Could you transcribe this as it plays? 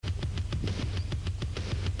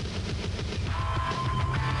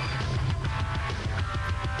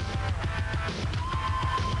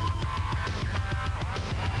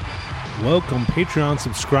Welcome, Patreon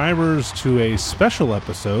subscribers, to a special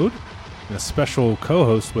episode. And a special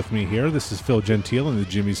co-host with me here. This is Phil Gentile in the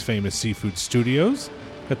Jimmy's Famous Seafood Studios.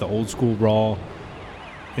 Got the old school Raw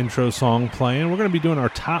intro song playing. We're going to be doing our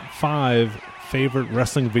top 5 favorite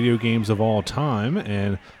wrestling video games of all time.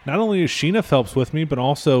 And not only is Sheena Phelps with me, but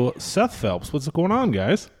also Seth Phelps. What's going on,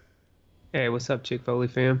 guys? Hey, what's up, Chick Foley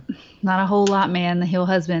fam? Not a whole lot, man. The Hill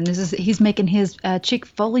husband. He's making his Chick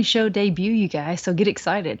Foley show debut, you guys. So get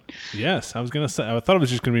excited. Yes, I was gonna say. I thought it was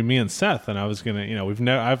just gonna be me and Seth, and I was gonna,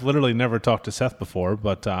 I've literally never talked to Seth before,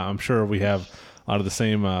 but I'm sure we have a lot of the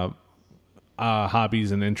same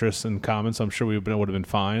hobbies and interests in common. So I'm sure would have been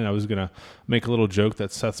fine. I was gonna make a little joke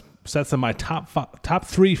that Seth's in my top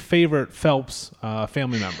 3 favorite Phelps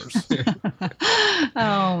family members.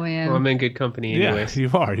 Oh man, well, I'm in good company anyways.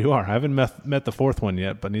 Yeah, you are. I haven't met the 4th one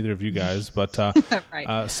yet, but neither of you guys. But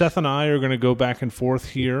right. Seth and I are going to go back and forth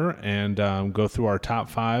here and go through our top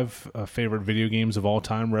 5 favorite video games of all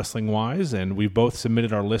time, wrestling wise. And we've both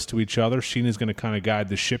submitted our list to each other. Sheena's going to kind of guide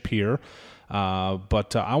the ship here.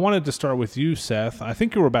 But I wanted to start with you, Seth. I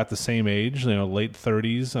think you were about the same age, late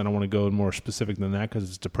 30s. I don't want to go more specific than that because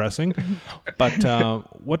it's depressing. But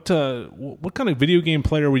what kind of video game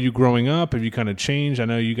player were you growing up? Have you kind of changed? I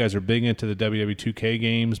know you guys are big into the WWE 2K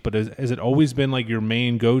games, but has it always been like your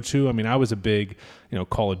main go-to? I mean, I was a big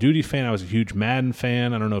Call of Duty fan. I was a huge Madden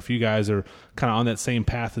fan. I don't know if you guys are kind of on that same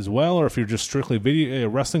path as well, or if you're just strictly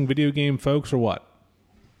wrestling video game folks, or what?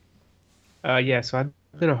 Yeah, so I've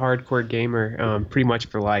been a hardcore gamer pretty much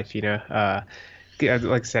for life,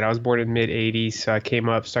 like I said, I was born in the mid-'80s, so I came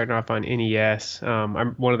up starting off on NES.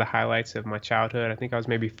 I'm one of the highlights of my childhood. I think I was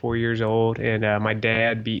maybe 4 years old, and my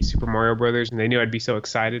dad beat Super Mario Brothers, and they knew I'd be so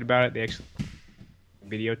excited about it. They actually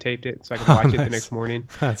videotaped it so I could watch it the next morning.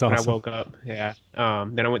 That's when awesome. I woke up. Yeah.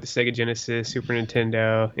 Then I went to Sega Genesis, Super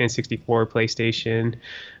Nintendo, N64, PlayStation,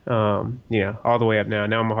 all the way up now.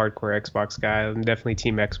 Now I'm a hardcore Xbox guy. I'm definitely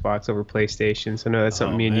Team Xbox over PlayStation. So no, that's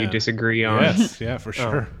something me and you disagree on. Yes, yeah, for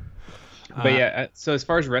sure. But yeah, so as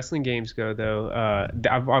far as wrestling games go, though,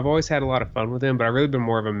 I've always had a lot of fun with them, but I've really been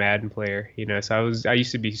more of a Madden player, So I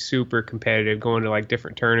used to be super competitive, going to like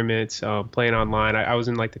different tournaments, playing online. I was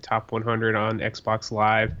in like the top 100 on Xbox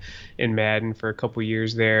Live in Madden for a couple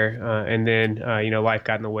years there, and then life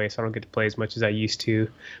got in the way, so I don't get to play as much as I used to.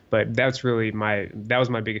 But that was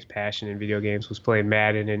my biggest passion in video games, was playing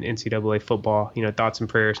Madden and NCAA football. Thoughts and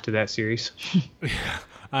prayers to that series.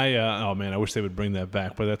 I wish they would bring that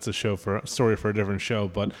back, but that's a story for a different show.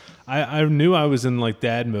 But I knew I was in like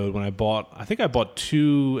dad mode when I bought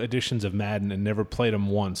 2 editions of Madden and never played them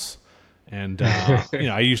once. And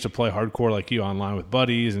I used to play hardcore like you online with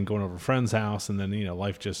buddies and going over a friend's house, and then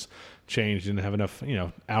life just changed. Didn't have enough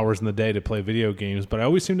hours in the day to play video games, but I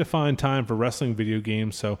always seem to find time for wrestling video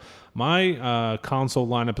games. So my console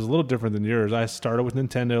lineup is a little different than yours. I started with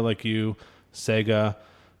Nintendo like you, Sega.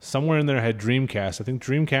 Somewhere in there I had Dreamcast. I think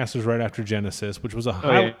Dreamcast was right after Genesis, which was a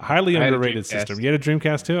highly underrated system. You had a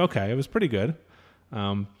Dreamcast too? Okay, it was pretty good.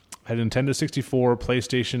 I had a Nintendo 64,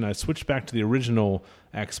 PlayStation. I switched back to the original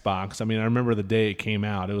Xbox. I mean, I remember the day it came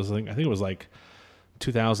out. It was like, I think it was like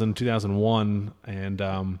 2000, 2001, and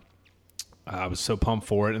I was so pumped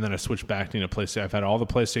for it. And then I switched back to PlayStation. I've had all the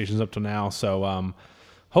PlayStations up to now, so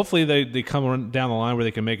hopefully they come down the line where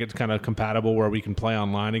they can make it kind of compatible where we can play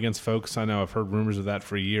online against folks. I know I've heard rumors of that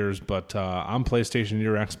for years, but I'm PlayStation,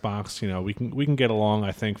 you're Xbox. We can get along,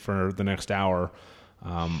 I think, for the next hour.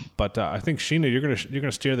 But I think Sheena, you're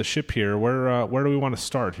gonna steer the ship here. Where do we want to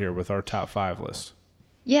start here with our top 5 list?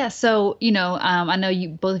 Yeah, so, I know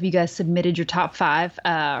both of you guys submitted your top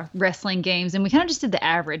 5 wrestling games, and we kind of just did the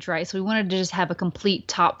average, right? So we wanted to just have a complete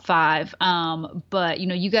top 5. But,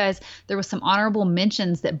 you guys, there was some honorable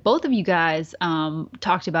mentions that both of you guys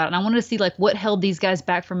talked about, and I wanted to see, like, what held these guys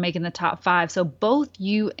back from making the top 5. So both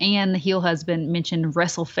you and the Heel Husband mentioned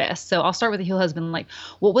WrestleFest. So I'll start with the Heel Husband. Like,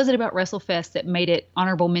 what was it about WrestleFest that made it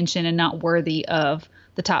honorable mention and not worthy of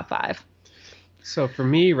the top 5? So for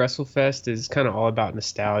me, WrestleFest is kind of all about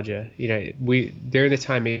nostalgia. During the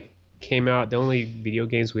time it came out, the only video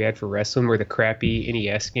games we had for wrestling were the crappy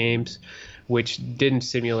NES games, which didn't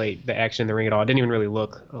simulate the action in the ring at all. It didn't even really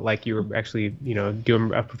look like you were actually,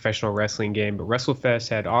 doing a professional wrestling game. But WrestleFest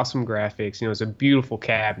had awesome graphics. It was a beautiful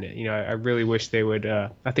cabinet. I really wish they would.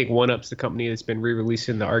 I think One Up's the company that's been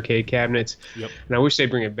re-releasing the arcade cabinets, Yep. And I wish they'd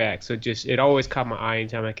bring it back. So it always caught my eye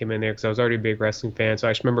anytime I came in there because I was already a big wrestling fan. So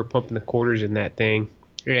I just remember pumping the quarters in that thing,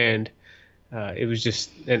 and it was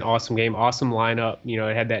just an awesome game, awesome lineup.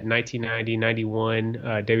 It had that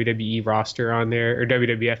 1990-91 WWE roster on there, or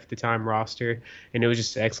WWF at the time roster, and it was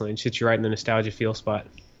just excellent. It hits you right in the nostalgia feel spot.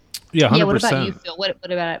 Yeah, 100%. Yeah, what about you, Phil?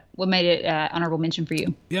 What made it honorable mention for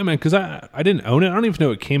you? Yeah, man, because I didn't own it. I don't even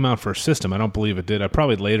know it came out for a system. I don't believe it did. I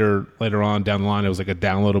probably later on down the line it was like a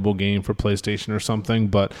downloadable game for PlayStation or something.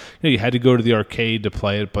 But you had to go to the arcade to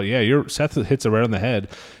play it. But yeah, Seth hits it right on the head.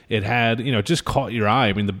 It had it just caught your eye.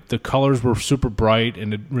 I mean, the colors were super bright,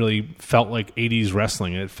 and it really felt like 80s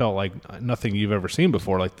wrestling. It felt like nothing you've ever seen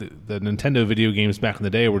before. Like the Nintendo video games back in the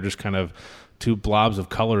day were just kind of two blobs of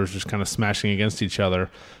colors just kind of smashing against each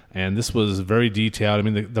other. And this was very detailed. I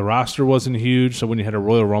mean, the roster wasn't huge, so when you had a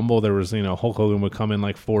Royal Rumble, there was Hulk Hogan would come in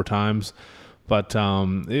like 4 times, but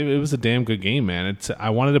it was a damn good game, man. I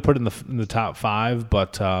wanted to put it in the top 5,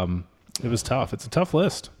 but it was tough. It's a tough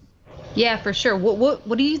list. Yeah, for sure.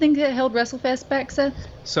 What do you think that held WrestleFest back, Seth?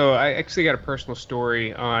 So I actually got a personal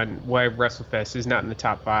story on why WrestleFest is not in the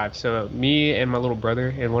top 5. So me and my little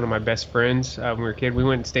brother and one of my best friends, when we were a kid, we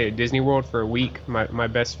went and stayed at Disney World for a week. My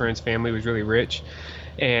best friend's family was really rich.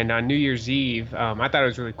 And on New Year's Eve, I thought it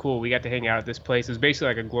was really cool. We got to hang out at this place. It was basically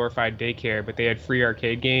like a glorified daycare, but they had free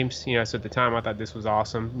arcade games. So at the time, I thought this was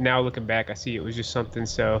awesome. Now looking back, I see it was just something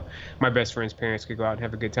so my best friend's parents could go out and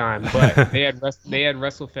have a good time. But they had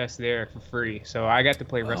WrestleFest there for free, so I got to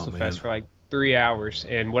play WrestleFest for like 3 hours.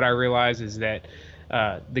 And what I realized is that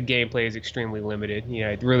the gameplay is extremely limited.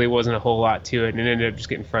 It really wasn't a whole lot to it, and ended up just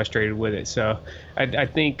getting frustrated with it. So I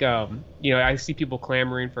think, I see people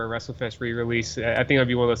clamoring for a WrestleFest re-release. I think it'll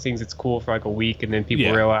be one of those things that's cool for like a week, and then people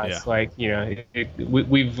realize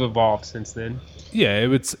we've evolved since then. Yeah,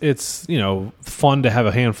 it's fun to have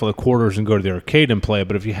a handful of quarters and go to the arcade and play it,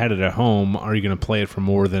 but if you had it at home, are you going to play it for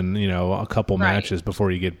more than a couple matches before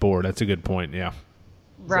you get bored? That's a good point. Yeah.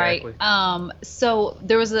 Right. Exactly. So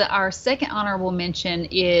there was our second honorable mention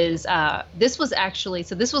is this was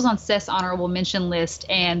on Seth's honorable mention list,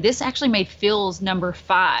 and this actually made Phil's number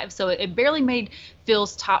 5. So it barely made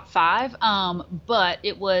Phil's top 5, but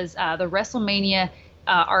it was the WrestleMania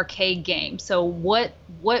arcade game. So what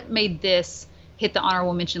made this hit the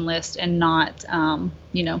honorable mention list and not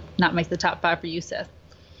make the top 5 for you, Seth?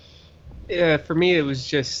 Yeah, for me, it was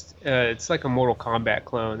just, it's like a Mortal Kombat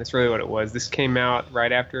clone. That's really what it was. This came out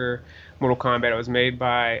right after Mortal Kombat. It was made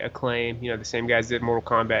by Acclaim, the same guys did Mortal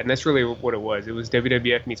Kombat. And that's really what it was. It was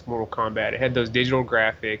WWF meets Mortal Kombat. It had those digital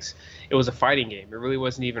graphics. It was a fighting game. It really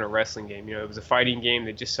wasn't even a wrestling game. It was a fighting game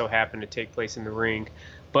that just so happened to take place in the ring.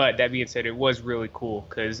 But that being said, it was really cool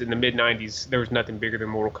because in the mid-'90s, there was nothing bigger than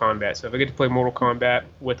Mortal Kombat. So if I get to play Mortal Kombat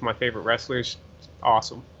with my favorite wrestlers,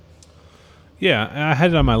 awesome. Yeah, I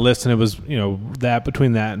had it on my list, and it was, that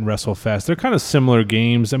between that and WrestleFest. They're kind of similar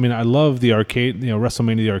games. I mean, I love the arcade,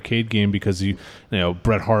 WrestleMania, the arcade game, because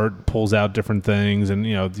Bret Hart pulls out different things, and,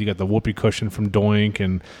 you got the whoopee cushion from Doink,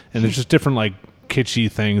 and there's just different, like,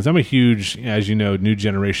 kitschy things. I'm a huge, as you know, new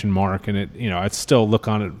generation mark, and I still look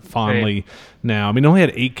on it fondly now. I mean, it only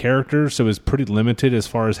had 8 characters, so it was pretty limited as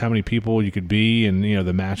far as how many people you could be and,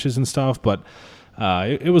 the matches and stuff, but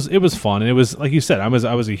it was fun, and it was, like you said, I was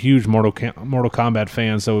a huge Mortal Kombat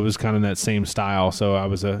fan, so it was kind of that same style. So I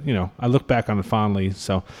was I look back on it fondly.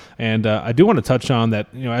 So, and I do want to touch on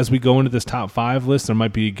that. As we go into this top 5 list, there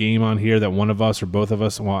might be a game on here that one of us or both of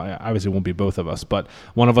us, well, obviously it won't be both of us, but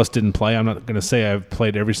one of us didn't play. I'm not going to say I've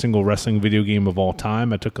played every single wrestling video game of all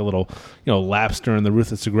time. I took a little lapse during the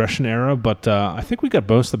Ruthless Aggression era, but I think we got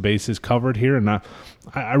most of the bases covered here, and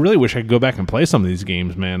I really wish I could go back and play some of these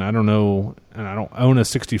games, man. I don't know, and I don't own a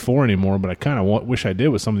 64 anymore, but I kind of wish I did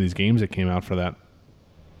with some of these games that came out for that.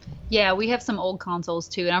 Yeah, we have some old consoles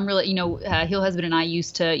too, and I'm really, Heel Husband and I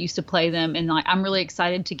used to play them, and like I'm really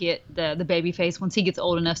excited to get the Babyface once he gets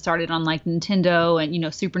old enough started on like Nintendo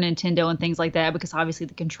and Super Nintendo and things like that, because obviously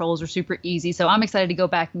the controls are super easy. So I'm excited to go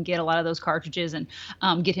back and get a lot of those cartridges and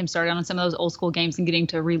get him started on some of those old school games and getting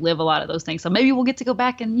to relive a lot of those things. So maybe we'll get to go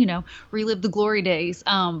back and relive the glory days.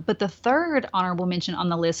 But the third honorable mention on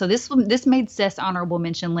the list, so this made Seth's honorable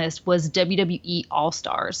mention list, was WWE All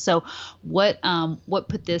Stars. So what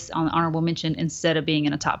put this on the honorable mention instead of being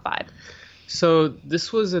in a top 5? So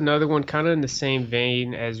this was another one kind of in the same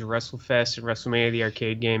vein as WrestleFest and WrestleMania, the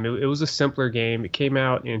arcade game. It was a simpler game. It came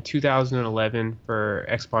out in 2011 for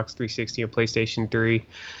Xbox 360 and PlayStation 3.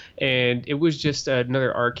 And it was just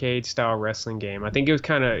another arcade style wrestling game. I think it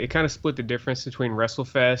kind of split the difference between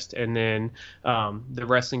WrestleFest and then the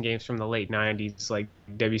wrestling games from the late 90s, like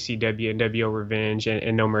WCW and WO Revenge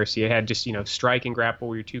and No Mercy. It had just, strike and grapple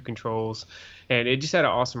were your 2 controls. And it just had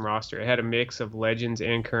an awesome roster. It had a mix of legends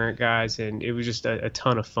and current guys. And, and it was just a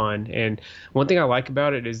ton of fun. And one thing I like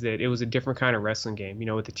about it is that it was a different kind of wrestling game. You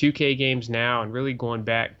know, with the 2K games now and really going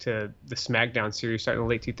back to the SmackDown series starting in the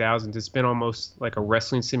late 2000s, it's been almost like a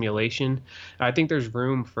wrestling simulation. I think there's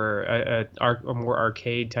room for a more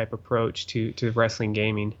arcade type approach to wrestling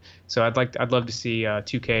gaming. So I'd love to see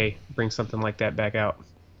 2K bring something like that back out.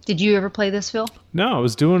 Did you ever play this, Phil? No, I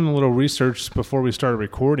was doing a little research before we started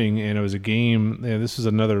recording, and it was a game. This is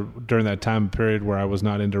another during that time period where I was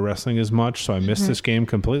not into wrestling as much, so I missed this game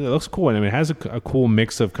completely. It looks cool. I mean, it has a cool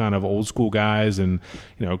mix of kind of old school guys and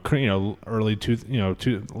late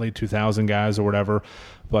 2000 guys or whatever.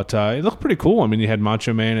 But it looked pretty cool. I mean, you had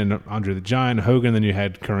Macho Man and Andre the Giant, Hogan, then you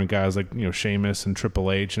had current guys like, Sheamus and Triple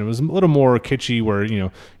H. And it was a little more kitschy where, you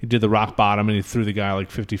did the rock bottom and you threw the guy like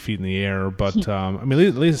 50 feet in the air. But, I mean,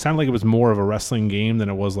 at least it sounded like it was more of a wrestling game than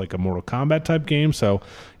it was like a Mortal Kombat type game. So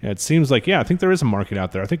it seems like, I think there is a market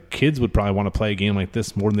out there. I think kids would probably want to play a game like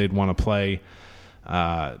this more than they'd want to play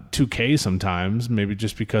 2K sometimes, maybe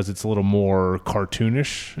just because it's a little more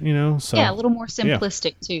cartoonish, So yeah, a little more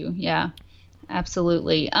simplistic too. Yeah.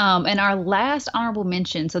 Absolutely. And our last honorable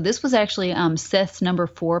mention, so this was actually Seth's number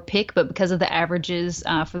 4 pick, but because of the averages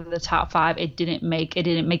for the top 5, it didn't make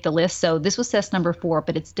the list. So this was Seth's number 4,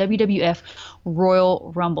 but it's WWF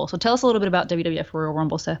Royal Rumble. So tell us a little bit about WWF Royal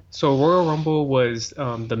Rumble, Seth. So Royal Rumble was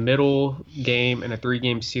the middle game in a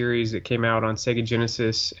 3-game series that came out on Sega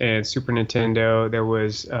Genesis and Super Nintendo. There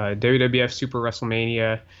was WWF Super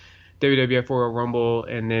WrestleMania, WWF Royal Rumble,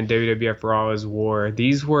 and then WWF Raw is War.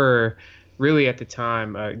 These were really at the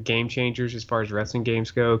time game changers as far as wrestling games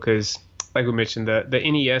go, because like we mentioned, the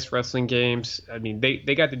NES wrestling games, I mean,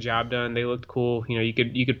 they got the job done. They looked cool. You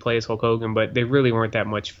could play as Hulk Hogan, but they really weren't that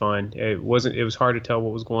much fun. It was hard to tell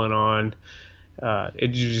what was going on. It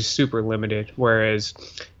was just super limited. Whereas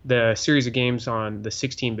the series of games on the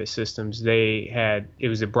 16-bit systems, it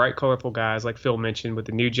was a bright, colorful guys, like Phil mentioned, with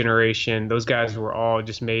the new generation. Those guys were all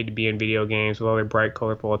just made to be in video games with all their bright,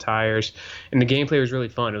 colorful attires. And the gameplay was really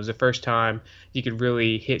fun. It was the first time you could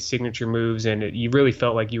really hit signature moves, and you really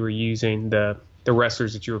felt like you were using the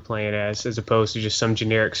wrestlers that you were playing as opposed to just some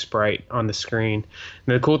generic sprite on the screen.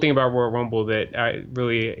 And the cool thing about Royal Rumble that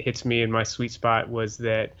really hits me in my sweet spot was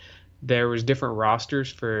that there was different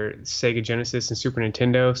rosters for Sega Genesis and Super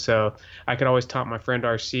Nintendo, so I could always taunt my friend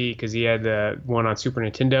RC because he had the one on Super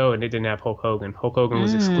Nintendo and it didn't have Hulk Hogan. Hulk Hogan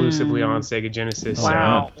was exclusively on Sega Genesis.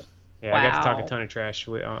 Wow. So, yeah, I got to talk a ton of trash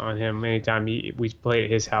on him anytime we played at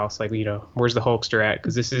his house. Like, where's the Hulkster at?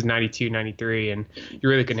 Because this is 92, 93, and you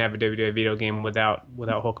really couldn't have a WWE video game without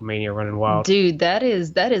Hulkamania running wild. Dude, that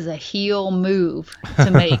is a heel move to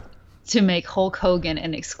make. To make Hulk Hogan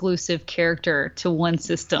an exclusive character to one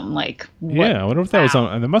system. Like, what? Yeah, I wonder if that was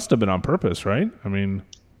on. That must have been on purpose, right? I mean,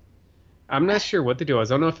 I'm not sure what the deal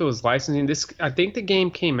was. I don't know if it was licensing. I think the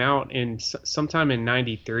game came out sometime in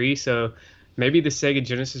 '93, so maybe the Sega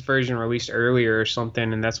Genesis version released earlier or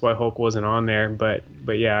something, and that's why Hulk wasn't on there. But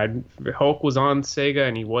yeah, Hulk was on Sega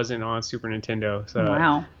and he wasn't on Super Nintendo. So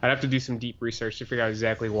wow. I'd have to do some deep research to figure out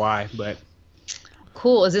exactly why. But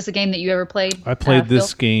cool. Is this a game that you ever played? I played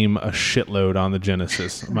this game a shitload on the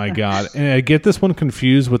Genesis. My God. And I get this one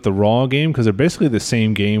confused with the Raw game because they're basically the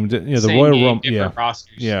same game. The same Royal Rumble.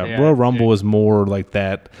 Yeah, Royal Rumble was more like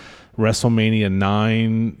that WrestleMania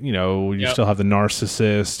 9. You still have the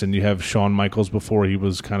Narcissist and you have Shawn Michaels before he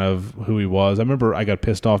was kind of who he was. I remember I got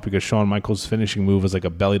pissed off because Shawn Michaels' finishing move was like a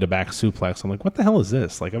belly to back suplex. I'm like, what the hell is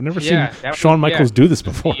this? Like, I've never seen Shawn Michaels do this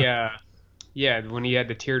before. Yeah, when he had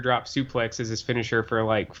the teardrop suplex as his finisher for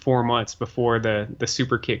like 4 months before the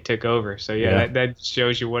super kick took over. So that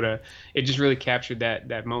shows you it just really captured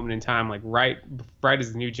that moment in time, like right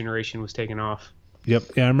as the new generation was taking off. Yep.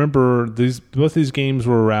 Yeah, I remember both these games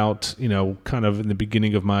were out, kind of in the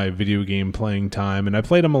beginning of my video game playing time, and I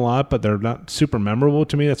played them a lot, but they're not super memorable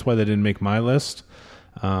to me. That's why they didn't make my list.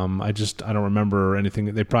 I don't remember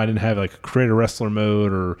anything. They probably didn't have like a creator wrestler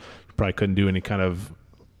mode, or you probably couldn't do any kind of.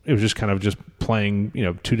 It was just kind of just playing,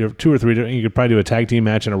 two or three. You could probably do a tag team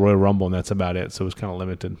match and a Royal Rumble, and that's about it. So it was kind of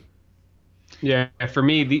limited. Yeah, for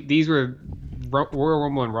me, these were Royal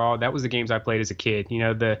Rumble and Raw. That was the games I played as a kid.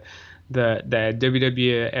 The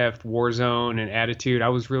WWF Warzone and Attitude. That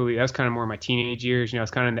was kind of more my teenage years. I was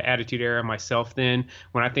kind of in the Attitude era myself then.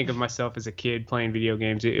 When I think of myself as a kid playing video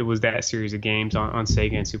games, it was that series of games on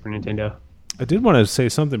Sega and Super Nintendo. I did want to say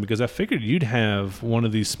something because I figured you'd have one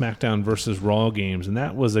of these SmackDown versus Raw games, and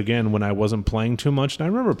that was, again, when I wasn't playing too much. And I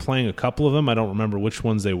remember playing a couple of them. I don't remember which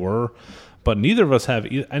ones they were, but neither of us have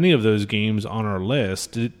any of those games on our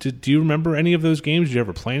list. Do you remember any of those games? Did you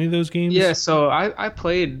ever play any of those games? Yeah, so I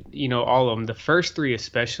played, all of them, the first three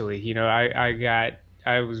especially.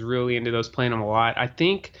 I was really into those, playing them a lot. I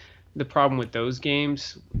think the problem with those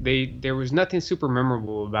games. There was nothing super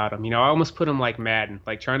memorable about them. You know, I almost put them like Madden.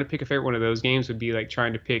 Like trying to pick a favorite one of those games would be like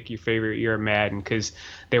trying to pick your favorite year of Madden, because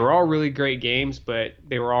they were all really great games, but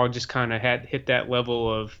they were all just kind of had hit that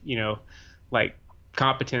level of, you know, like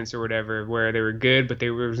competence or whatever, where they were good, but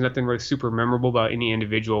there was nothing really super memorable about any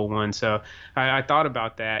individual one. So I thought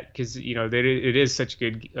about that, because, you know, it is such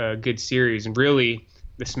a good series, and really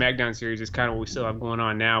the SmackDown series is kind of what we still have going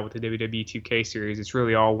on now with the WWE 2K series. It's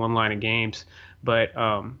really all one line of games. But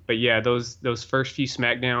yeah, those first few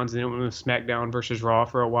SmackDowns, and then it was SmackDown versus Raw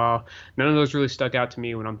for a while. None of those really stuck out to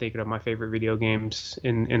me when I'm thinking of my favorite video games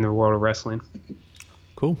in the world of wrestling.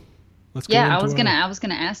 Cool. Yeah, I was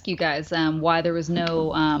gonna ask you guys why there was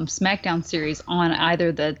no SmackDown series on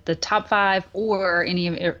either the top 5 or any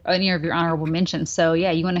of your honorable mentions. So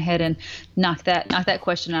yeah, you went ahead and knocked that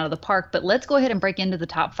question out of the park. But let's go ahead and break into the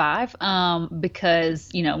top 5 because,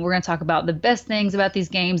 you know, we're gonna talk about the best things about these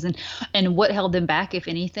games and what held them back, if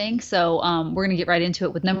anything. So we're gonna get right into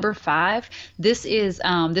it with number 5. This is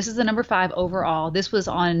the number 5 overall. This was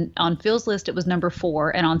on Phil's list. It was number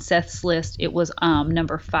 4, and on Seth's list it was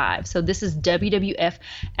number 5. So this is WWF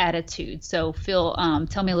Attitude. So Phil,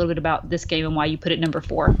 tell me a little bit about this game and why you put it number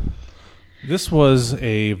 4. This was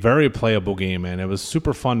a very playable game, and it was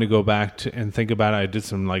super fun to go back to and think about it. I did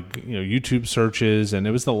some YouTube searches, and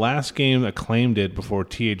it was the last game that claimed it before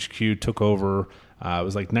THQ took over. It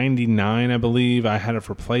was like 99, I believe. I had it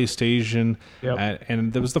for PlayStation. Yep.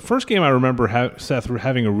 And it was the first game I remember Seth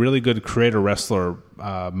having a really good creator wrestler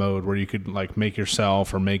mode where you could like make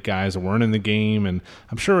yourself or make guys that weren't in the game. And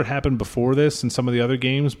I'm sure it happened before this in some of the other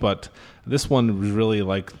games, but this one was really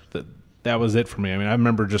like that was it for me. I mean, I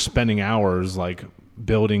remember just spending hours like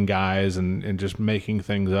building guys and just making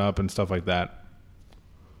things up and stuff like that.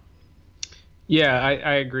 Yeah,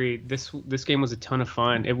 I agree. This game was a ton of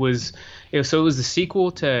fun. It was the sequel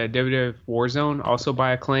to WWF Warzone, also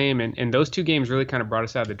by Acclaim, and those two games really kind of brought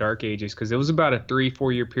us out of the dark ages, because it was about a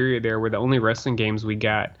 3-4 year period there where the only wrestling games we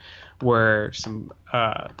got were some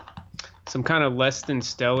kind of less than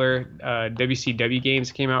stellar WCW games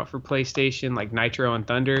came out for PlayStation, like Nitro and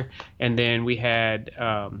Thunder, and then we had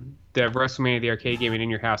the WrestleMania, the arcade game, and In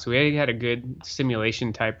Your House. So we had a good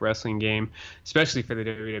simulation type wrestling game, especially for the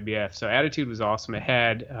WWF. So Attitude was awesome. It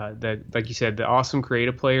had like you said, the awesome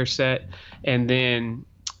creative player set, and then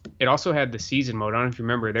it also had the season mode. I don't know if you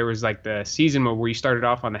remember. There was like the season mode where you started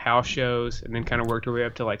off on the house shows and then kind of worked your way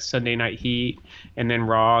up to like Sunday Night Heat and then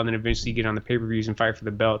Raw, and then eventually you get on the pay-per-views and fight for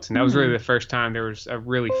the belts. And that was really the first time there was a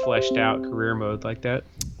really fleshed out career mode like that.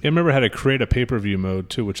 Yeah, I remember how to create a pay-per-view mode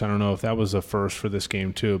too, which I don't know if that was a first for this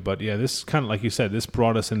game too. But yeah, this kind of, like you said, this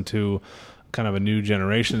brought us into kind of a new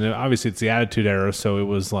generation. And obviously it's the Attitude Era, so it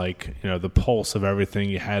was like, you know, the pulse of everything.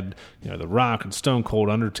 You had, you know, The Rock and Stone Cold,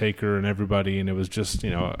 Undertaker, and everybody, and it was just, you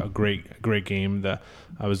know, a great game.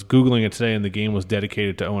 I was Googling it today, and the game was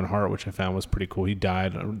dedicated to Owen Hart, which I found was pretty cool. He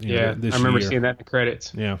died this I remember year. seeing that in the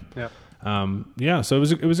credits. Yeah. So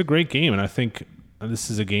it was a great game, and I think this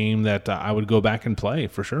is a game that I would go back and play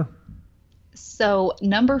for sure. So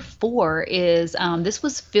number 4 is this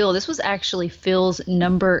was actually Phil's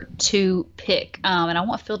number 2 pick, and I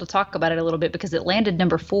want Phil to talk about it a little bit because it landed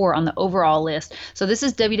number 4 on the overall list. So this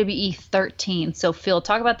is WWE 13. So Phil,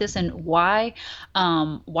 talk about this and why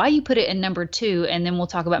you put it in number 2, and then we'll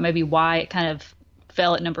talk about maybe why it kind of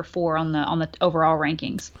fell at number 4 on the overall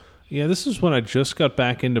rankings. Yeah, this is when I just got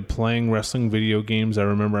back into playing wrestling video games. I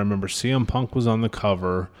remember CM Punk was on the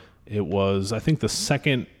cover. It was, I think, the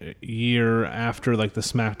second year after like the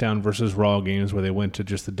SmackDown versus Raw games where they went to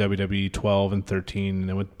just the WWE 12 and 13, and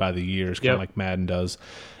they went by the years, kind of like Madden does.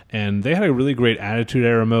 And they had a really great Attitude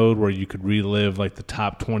Era mode where you could relive like the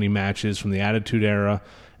top 20 matches from the Attitude Era.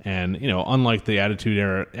 And, you know, unlike the Attitude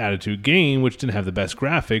Era Attitude game, which didn't have the best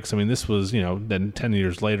graphics, I mean, this was, you know, then 10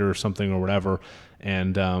 years later or something or whatever.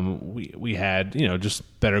 And we had, you know,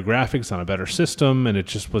 just better graphics on a better system. And it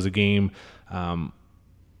just was a game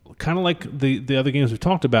kind of like the other games we've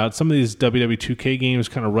talked about. Some of these WWE 2K games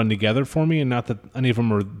kind of run together for me, and not that any of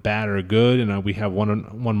them are bad or good, and we have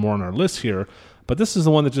one more on our list here, but this is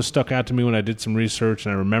the one that just stuck out to me when I did some research,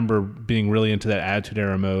 and I remember being really into that Attitude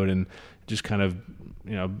Era mode and just kind of,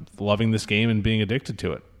 you know, loving this game and being addicted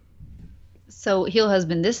to it. So Heel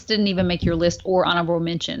Husband, this didn't even make your list or honorable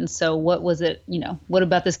mentions, so what was it, you know, what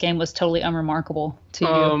about this game was totally unremarkable to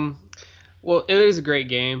you? Well, it is a great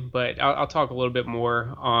game, but I'll talk a little bit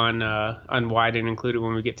more on why I didn't include it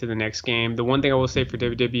when we get to the next game. The one thing I will say for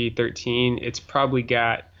WWE 13, it's probably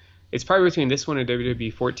between this one and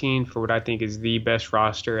WWE 14 for what I think is the best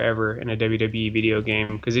roster ever in a WWE video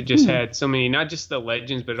game, because it just had so many, not just the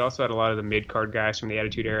legends, but it also had a lot of the mid-card guys from the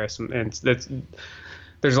Attitude Era, and that's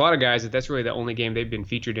there's a lot of guys that's really the only game they've been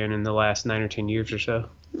featured in the last 9 or 10 years or so.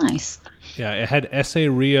 Nice. Yeah, it had S.A.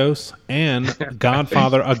 Rios and a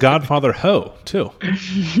Godfather Ho too.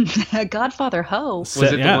 A Godfather Ho. Was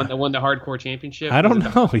it the one that won the hardcore championship? I don't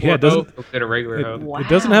know. Yeah, it doesn't. A regular Ho. Wow. It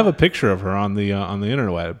doesn't have a picture of her on the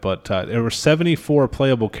internet, but there were 74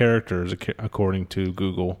 playable characters according to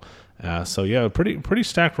Google. So yeah, pretty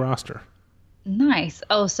stacked roster. Nice.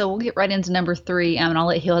 Oh, so we'll get right into number 3, and I'll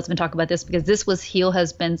let Heel Husband talk about this because this was Heel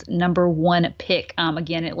Husband's number 1 pick.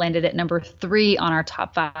 Again, it landed at number 3 on our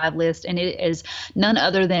top 5 list, and it is none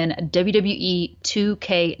other than WWE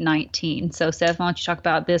 2K19. So, Seth, why don't you talk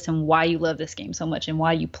about this and why you love this game so much and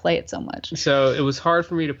why you play it so much? So it was hard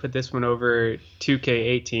for me to put this one over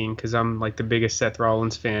 2K18 because I'm like the biggest Seth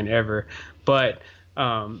Rollins fan ever, but.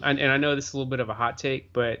 And I know this is a little bit of a hot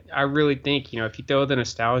take, but I really think, if you throw the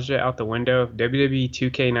nostalgia out the window, WWE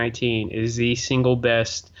 2K19 is the single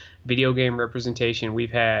best video game representation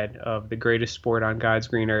we've had of the greatest sport on God's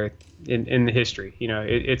green earth in the history.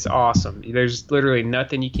 It's awesome. There's literally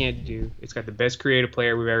nothing you can't do. It's got the best creative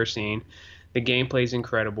player we've ever seen. The gameplay is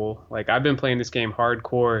incredible. Like, I've been playing this game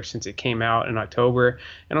hardcore since it came out in October,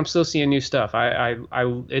 and I'm still seeing new stuff.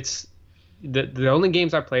 It's the only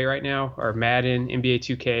games I play right now are Madden, NBA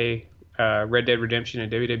 2K, Red Dead Redemption,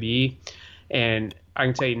 and WWE. And I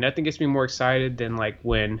can tell you, nothing gets me more excited than like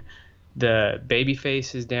when the baby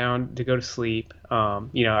face is down to go to sleep.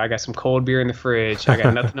 I got some cold beer in the fridge. I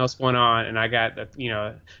got nothing else going on, and I got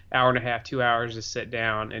hour and a half, 2 hours to sit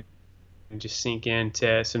down and just sink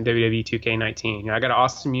into some WWE 2K19. I got an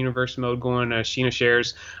awesome universe mode going. Sheena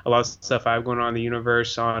shares a lot of stuff I have going on in the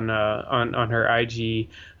universe on her IG.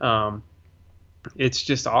 It's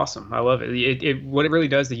just awesome. I love it. What it really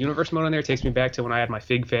does, the universe mode on there takes me back to when I had my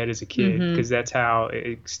Fig Fed as a kid, because that's how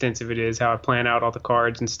extensive it is, how I plan out all the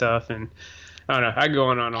cards and stuff. And I don't know, I can go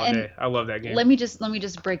on all day. I love that game. Let me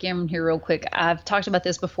just break in here real quick. I've talked about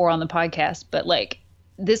this before on the podcast, but like,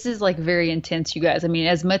 this is like very intense, you guys.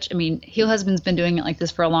 Heel Husband's been doing it like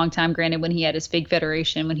this for a long time. Granted, when he had his Fig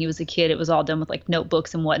Federation, when he was a kid, it was all done with like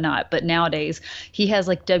notebooks and whatnot. But nowadays, he has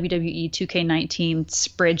like WWE 2K19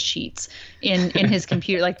 spreadsheets in his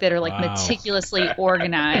computer, like that are like meticulously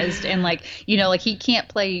organized. And like, he can't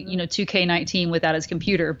play 2K19 without his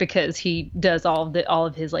computer because he does all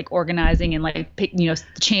of his like organizing and like pick the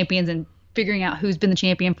champions and figuring out who's been the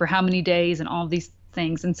champion for how many days and all of these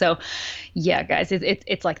things. And so yeah, guys,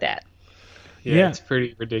 it's like that. Yeah, it's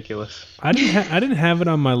pretty ridiculous. I didn't have it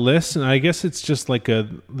on my list, and I guess it's just like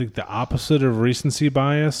the opposite of recency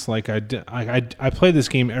bias. Like I play this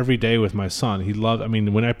game every day with my son.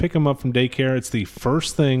 When I pick him up from daycare, it's the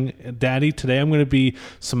first thing, Daddy, today I'm going to be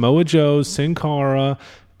Samoa Joe, Sin Cara,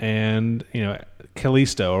 and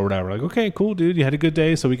Kalisto or whatever. Like, okay, cool, dude, you had a good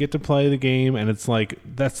day, so we get to play the game. And it's like,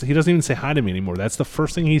 he doesn't even say hi to me anymore. That's the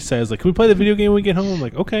first thing he says. Like, can we play the video game when we get home? I'm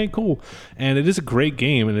like, okay, cool. And it is a great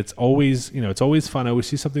game, and it's always fun. I always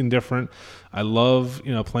see something different. I love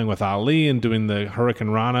playing with Ali and doing the Hurricane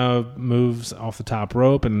Rana moves off the top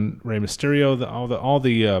rope, and Rey Mysterio, all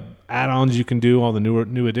the add-ons you can do, all the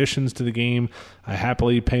new additions to the game. I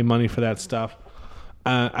happily pay money for that stuff.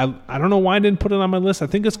 I don't know why I didn't put it on my list. I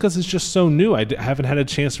think it's because it's just so new. I haven't had a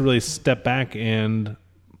chance to really step back and,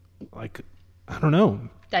 like, I don't know,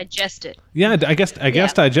 digest it. Yeah, I guess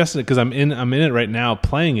digest it because I'm in it right now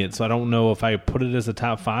playing it. So I don't know if I put it as a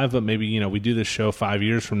top 5, but maybe we do this show 5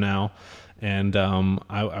 years from now, and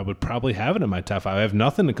I would probably have it in my top 5. I have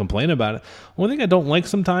nothing to complain about it. One thing I don't like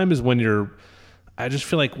sometimes is I just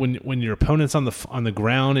feel like when your opponent's on the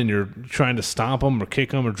ground and you're trying to stomp them or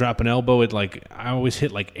kick them or drop an elbow, I always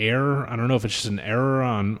hit like error. I don't know if it's just an error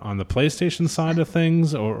on the PlayStation side of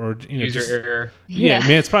things or user error. Yeah, I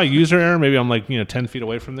mean, it's probably user error. Maybe I'm 10 feet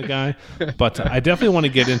away from the guy, but I definitely want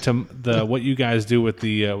to get into what you guys do with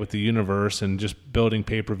the universe and just building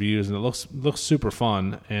pay-per-views, and it looks super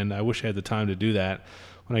fun. And I wish I had the time to do that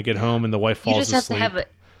when I get home and the wife falls asleep.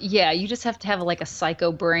 You just have to have a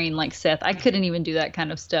psycho brain like Seth. I couldn't even do that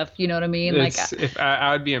kind of stuff. You know what I mean? If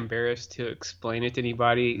I would be embarrassed to explain it to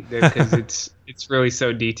anybody because it's really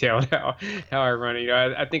so detailed how I run it.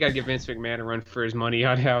 I think I'd give Vince McMahon a run for his money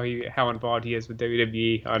on how involved he is with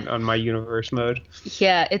WWE on my universe mode.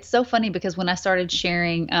 Yeah, it's so funny because when I started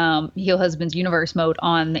sharing Heel Husband's universe mode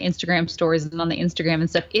on the Instagram stories and on the Instagram and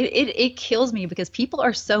stuff, it kills me because people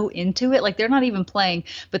are so into it. Like, they're not even playing,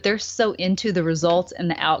 but they're so into the results and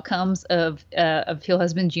the outcomes of Heel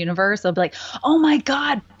Husband's universe. I'll be like, oh my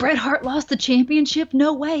God, Bret Hart lost the championship?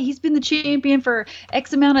 No way. He's been the champion for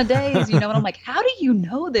X amount of days, and I'm like, like, how do you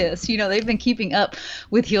know this? You know, they've been keeping up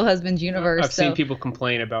with Heel Husbands Universe. I've seen people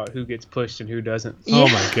complain about who gets pushed and who doesn't. Oh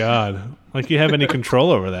my God. Like you have any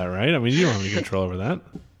control over that, right? I mean, you don't have any control over that.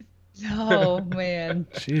 Oh man.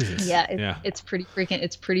 Jesus. Yeah, it's pretty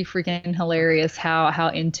freaking hilarious how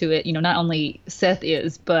into it, you know, not only Seth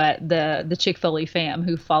is, but the Chick Foley fam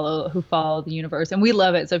who follow the universe. And we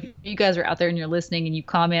love it. So if you guys are out there and you're listening and you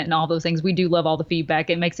comment and all those things, we do love all the feedback.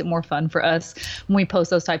 It makes it more fun for us when we post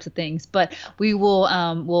those types of things. But we will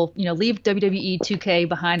we'll, you know, leave WWE 2K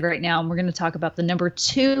behind right now, and we're going to talk about the number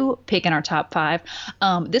 2 pick in our top 5.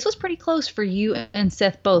 This was pretty close for you and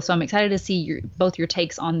Seth both. So I'm excited to see both your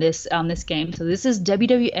takes on this game. So this is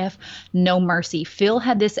WWF No Mercy. Phil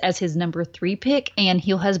had this as his number 3 pick, and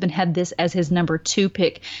Heel Husband had this as his number 2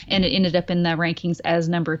 pick, and it ended up in the rankings as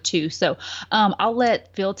number 2. So I'll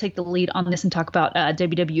let Phil take the lead on this and talk about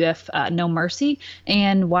WWF No Mercy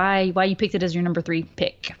and why you picked it as your number 3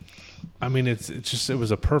 pick. I mean, it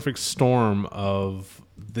was a perfect storm of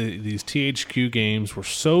these THQ games were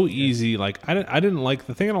so easy. Like I didn't like,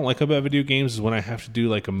 the thing I don't like about video games is when I have to do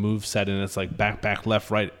like a move set and it's like back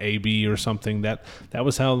left right AB or something. That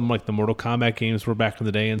was how like the Mortal Kombat games were back in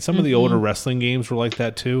the day, and some of the older wrestling games were like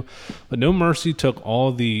that too. But No Mercy took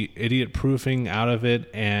all the idiot proofing out of it,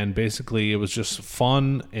 and basically it was just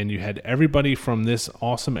fun, and you had everybody from this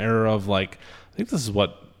awesome era of like, I think this is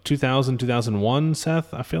what, 2000 2001,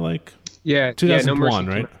 Seth, I feel like. Yeah, 2001,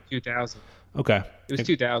 No Mercy, right? 2000. Okay. It was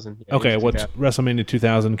 2000. Yeah, okay, was 2000. WrestleMania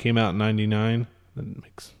 2000 came out in 99. That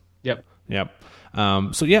makes... Yep.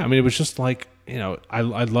 So yeah, I mean, it was just like, you know, I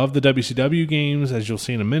love the WCW games, as you'll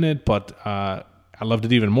see in a minute, but I loved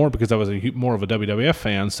it even more because I was more of a WWF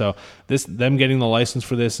fan. So them getting the license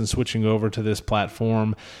for this and switching over to this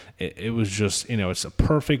platform, it was just, you know, it's a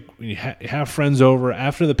perfect. You have friends over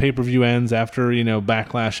after the pay-per-view ends, after, you know,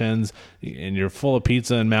 Backlash ends, and you're full of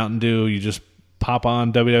pizza and Mountain Dew. You just pop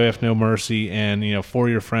on WWF No Mercy, and, you know, 4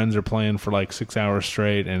 of your friends are playing for like 6 hours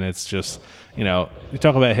straight, and it's just, you know, you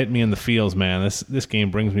talk about hitting me in the feels, man. This game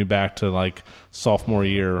brings me back to like sophomore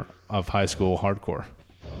year of high school hardcore.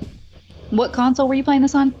 What console were you playing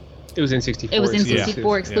this on? It was N64. It was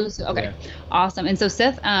N64 exclusive. Yeah. Okay, Yeah. Awesome. And so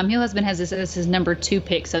Seth, Heel Husband has this as his number 2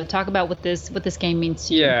 pick. So talk about what this game means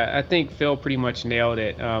to you. Yeah, I think Phil pretty much nailed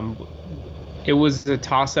it. It was a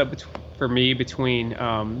toss-up for me between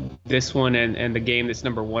this one and the game that's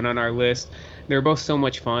number 1 on our list. They were both so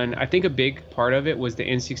much fun. I think a big part of it was the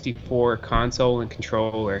N64 console and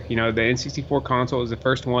controller. You know, the N64 console was the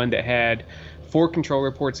first one that had 4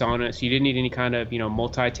 controller ports on it, so you didn't need any kind of, you know,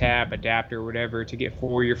 multi-tap adapter or whatever to get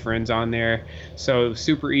 4 of your friends on there. So it was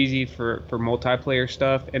super easy for multiplayer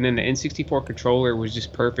stuff. And then the N64 controller was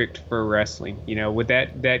just perfect for wrestling. You know, with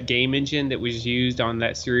that game engine that was used on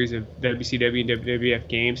that series of WCW and WWF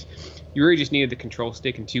games, you really just needed the control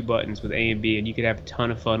stick and 2 buttons with A and B, and you could have a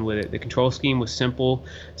ton of fun with it. The control scheme was simple,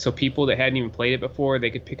 so people that hadn't even played it before, they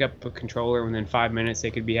could pick up a controller, and within 5 minutes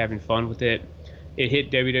they could be having fun with it. It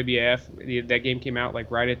hit WWF. That game came out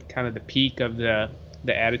like right at kind of the peak of the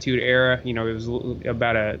Attitude Era. You know, it was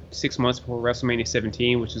about 6 months before WrestleMania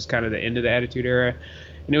 17, which was kind of the end of the Attitude Era,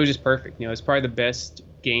 and it was just perfect. You know, it's probably the best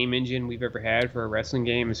game engine we've ever had for a wrestling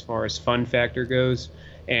game as far as fun factor goes.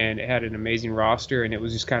 And it had an amazing roster, and it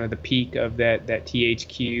was just kind of the peak of that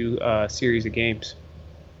THQ series of games.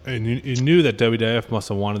 And you knew that WWF must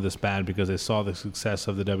have wanted this bad because they saw the success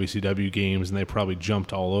of the WCW games, and they probably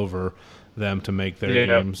jumped all over them to make their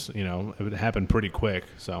games. You know, it happened pretty quick.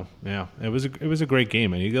 So yeah, it was a great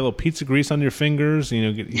game, and you get a little pizza grease on your fingers. You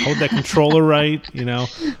know, you hold that controller right. You know,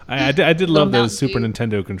 I did love those Super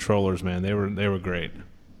Nintendo controllers, man. They were great.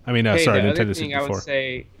 I mean, sorry, Nintendo 64.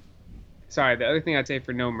 The other thing I'd say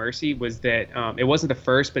for No Mercy was that it wasn't the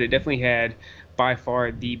first, but it definitely had by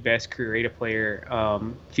far the best creative player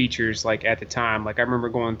features like at the time. Like I remember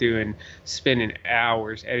going through and spending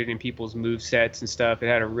hours editing people's move sets and stuff. It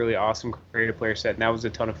had a really awesome creative player set, and that was a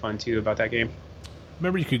ton of fun too about that game.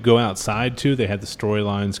 Remember, you could go outside too. They had the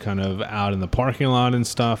storylines kind of out in the parking lot and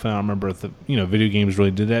stuff. And I don't remember if video games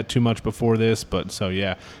really did that too much before this, but so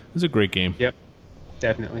yeah, it was a great game. Yep,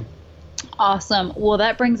 definitely. Awesome. Well,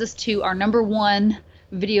 that brings us to our number 1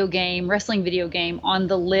 wrestling video game on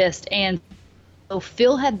the list. And so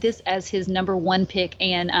Phil had this as his number 1 pick,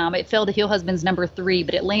 and it fell to Heel Husband's number 3,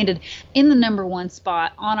 but it landed in the number 1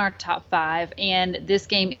 spot on our top 5. And this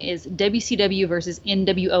game is WCW versus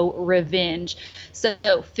NWO Revenge. So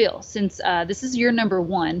Phil, since this is your number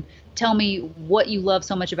 1, tell me what you love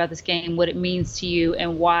so much about this game, what it means to you,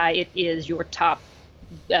 and why it is your top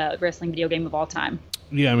wrestling video game of all time.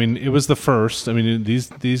 Yeah, I mean, it was the first. I mean,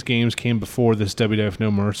 these games came before this WWF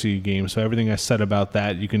No Mercy game, so everything I said about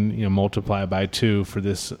that, you can multiply by 2 for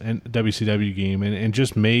this WCW game, and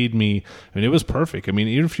just made me. I mean, it was perfect. I mean,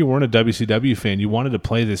 even if you weren't a WCW fan, you wanted to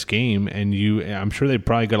play this game, and I'm sure they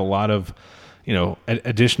probably got a lot of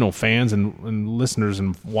additional fans and listeners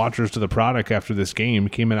and watchers to the product after this game.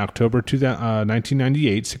 It came in October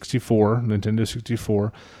 1998, 64, Nintendo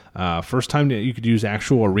 64. First time that you could use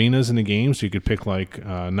actual arenas in the game, so you could pick like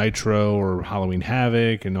Nitro or Halloween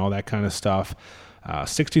Havoc and all that kind of stuff.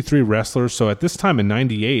 63 wrestlers. So at this time in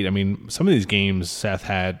 98, I mean, some of these games, Seth,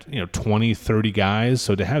 had 20, 30 guys.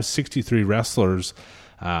 So to have 63 wrestlers,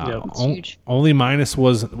 huge. Only minus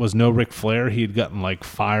was no Ric Flair. He had gotten like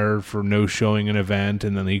fired for no showing an event,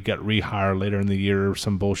 and then he got rehired later in the year or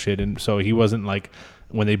some bullshit, and so he wasn't like,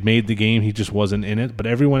 when they made the game, he just wasn't in it. But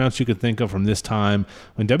everyone else you could think of from this time,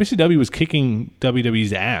 when WCW was kicking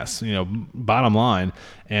WWE's ass, bottom line,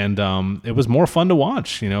 and it was more fun to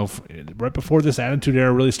watch. Right before this Attitude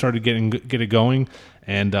Era really started get it going,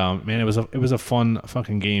 and man, it was a fun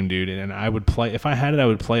fucking game, dude. And I would play, if I had it, I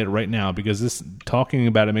would play it right now, because this talking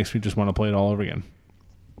about it makes me just want to play it all over again.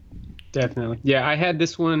 Definitely, yeah. I had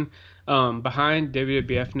this one behind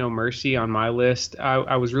WWF No Mercy on my list.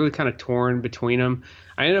 I was really kind of torn between them.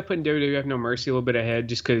 I ended up putting WWF No Mercy a little bit ahead,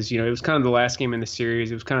 just because it was kind of the last game in the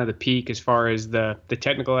series. It was kind of the peak as far as the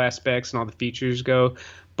technical aspects and all the features go.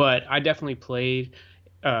 But I definitely played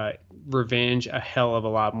Revenge a hell of a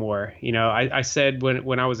lot more. I said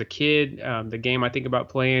when I was a kid, the game I think about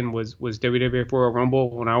playing was WWF Royal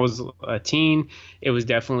Rumble. When I was a teen, it was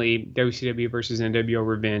definitely WCW versus NWO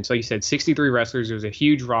Revenge. Like you said, 63 wrestlers. It was a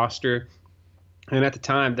huge roster. And at the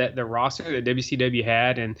time, that the roster that WCW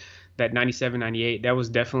had, and that 97, 98, that was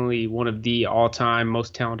definitely one of the all-time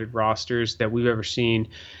most talented rosters that we've ever seen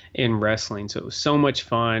in wrestling. So it was so much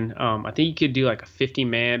fun. I think you could do like a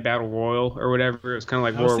 50-man battle royal or whatever. It was kind of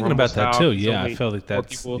like Royal Rumble about style. That too. Yeah, I felt like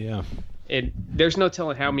that's yeah. There's no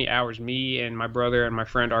telling how many hours me and my brother and my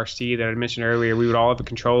friend RC that I mentioned earlier, we would all have a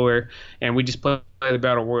controller and we just play the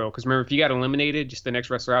Battle Royal. Because remember, if you got eliminated, just the next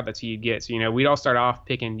wrestler out, that's who you get. So, we'd all start off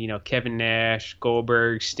picking, Kevin Nash,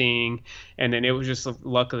 Goldberg, Sting. And then it was just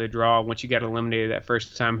luck of the draw once you got eliminated that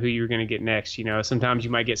first time who you were going to get next. Sometimes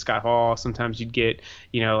you might get Scott Hall. Sometimes you'd get,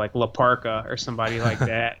 like La Parka or somebody like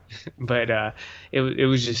that. But it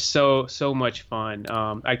was just so much fun.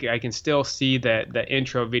 I can still see the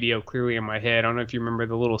intro video clearly in my head. I don't know if you remember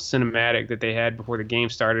the little cinematic that they had before the game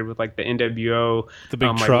started with like the NWO, the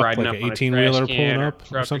big truck, riding like up an 18-wheeler pulling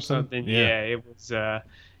up or something. Yeah,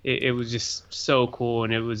 it was just so cool,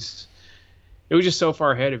 and it was just so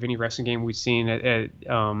far ahead of any wrestling game we'd seen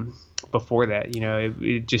before that.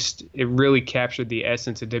 It really captured the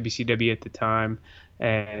essence of WCW at the time,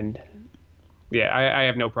 and yeah, I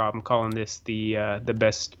have no problem calling this the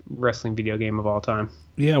best wrestling video game of all time.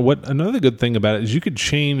 Yeah, another good thing about it is you could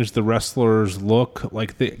change the wrestlers' look,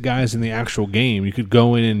 like the guys in the actual game. You could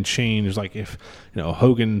go in and change, like if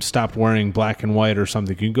Hogan stopped wearing black and white or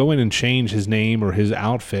something, you can go in and change his name or his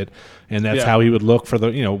outfit, and that's how he would look for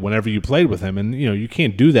the whenever you played with him. And you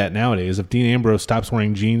can't do that nowadays. If Dean Ambrose stops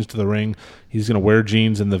wearing jeans to the ring, he's going to wear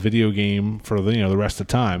jeans in the video game for the rest of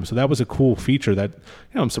the time. So that was a cool feature that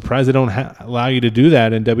I'm surprised they don't allow you to do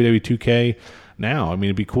that in WWE 2K now. I mean,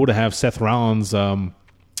 it'd be cool to have Seth Rollins.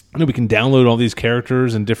 I know we can download all these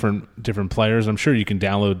characters and different players. I'm sure you can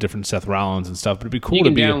download different Seth Rollins and stuff, but it'd be cool to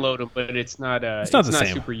download them, but it's not the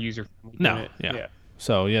same. Super user friendly. No, yeah.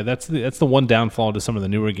 So yeah, that's the one downfall to some of the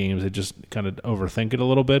newer games. They just kind of overthink it a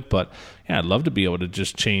little bit. But yeah, I'd love to be able to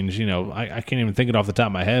just change. I can't even think it off the top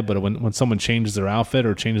of my head. But when someone changes their outfit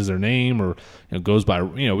or changes their name or goes by,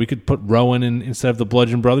 we could put Rowan in instead of the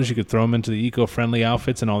Bludgeon Brothers. You could throw them into the eco-friendly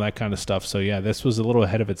outfits and all that kind of stuff. So yeah, this was a little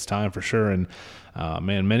ahead of its time for sure. And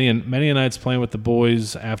man, many a nights playing with the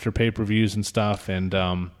boys after pay-per-views and stuff. And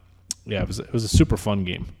yeah, it was a super fun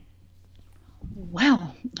game.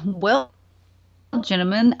 Wow. Well,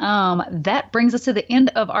 gentlemen, that brings us to the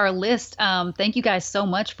end of our list. Thank you guys so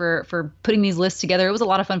much for putting these lists together. It was a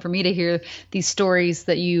lot of fun for me to hear these stories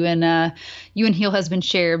that you and Heel Husband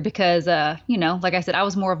shared, because like I said, I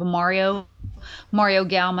was more of a Mario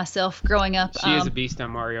gal myself growing up. She is a beast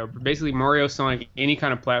on Mario. Basically, Mario, Sonic, any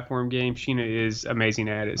kind of platform game, Sheena is amazing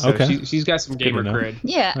at it. So okay. she's got some gamer cred.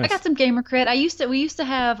 Yeah, nice. I got some gamer cred. We used to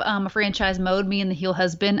have a franchise mode. Me and the Heel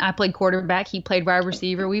Husband. I played quarterback. He played wide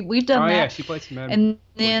receiver. We've done that. Oh yeah, she played some. And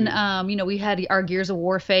then we had our Gears of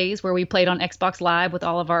War phase where we played on Xbox Live with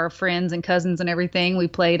all of our friends and cousins and everything. We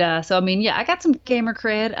played. So I mean, yeah, I got some gamer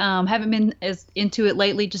cred. Haven't been as into it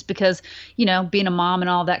lately just because being a mom and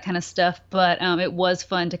all that kind of stuff. But it was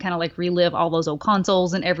fun to kind of like relive all those old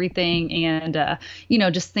consoles and everything, and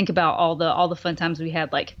just think about all the fun times we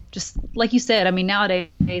had. Like, just like you said, I mean,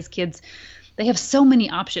 nowadays kids, they have so many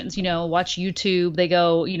options, watch YouTube, they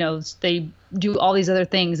go, they do all these other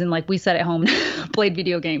things. And like we sat at home, played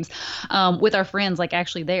video games with our friends, like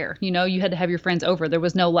actually there, you had to have your friends over. There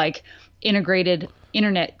was no like integrated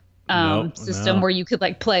internet system where you could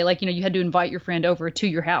like play, like, you had to invite your friend over to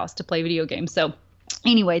your house to play video games. So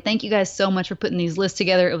anyway, thank you guys so much for putting these lists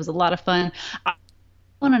together. It was a lot of fun.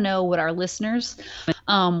 Want to know what our listeners,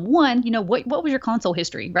 what was your console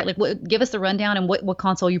history, right? Like, give us the rundown and what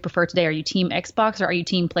console you prefer today. Are you team Xbox or are you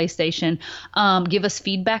team PlayStation? Give us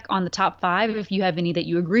feedback on the top 5 if you have any that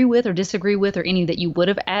you agree with or disagree with, or any that you would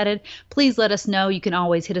have added. Please let us know. You can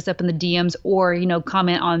always hit us up in the DMs or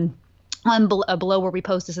comment on below where we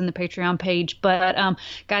post this in the Patreon page. But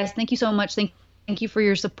guys, thank you so much. Thank you for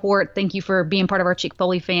your support. Thank you for being part of our Chick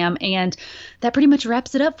Foley fam. And that pretty much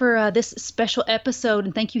wraps it up for this special episode.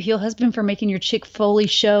 And thank you, Heel Husband, for making your Chick Foley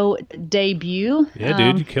show debut. Yeah,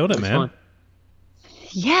 dude, you killed it, man.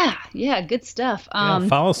 Yeah, good stuff.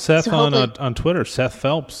 Follow Seth on Twitter, Seth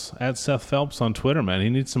Phelps, at Seth Phelps on Twitter, man. He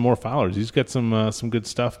needs some more followers. He's got some good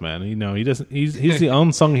stuff, man. He doesn't. He's the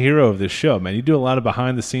unsung hero of this show, man. You do a lot of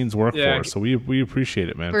behind the scenes work for us, so we appreciate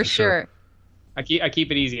it, man. For sure. I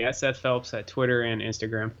keep it easy at Seth Phelps at Twitter and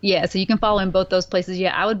Instagram. Yeah, so you can follow him both those places.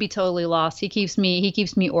 Yeah, I would be totally lost. He keeps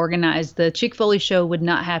me organized. The Chick Foley show would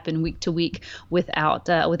not happen week to week without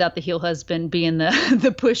the Heel Husband being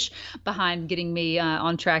the push behind getting me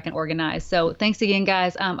on track and organized. So thanks again,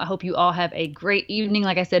 guys. I hope you all have a great evening.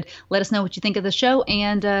 Like I said, let us know what you think of the show,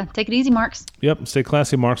 and take it easy, Marks. Yep, stay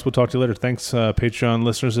classy, Marks. We'll talk to you later. Thanks, Patreon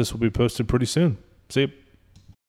listeners. This will be posted pretty soon. See you.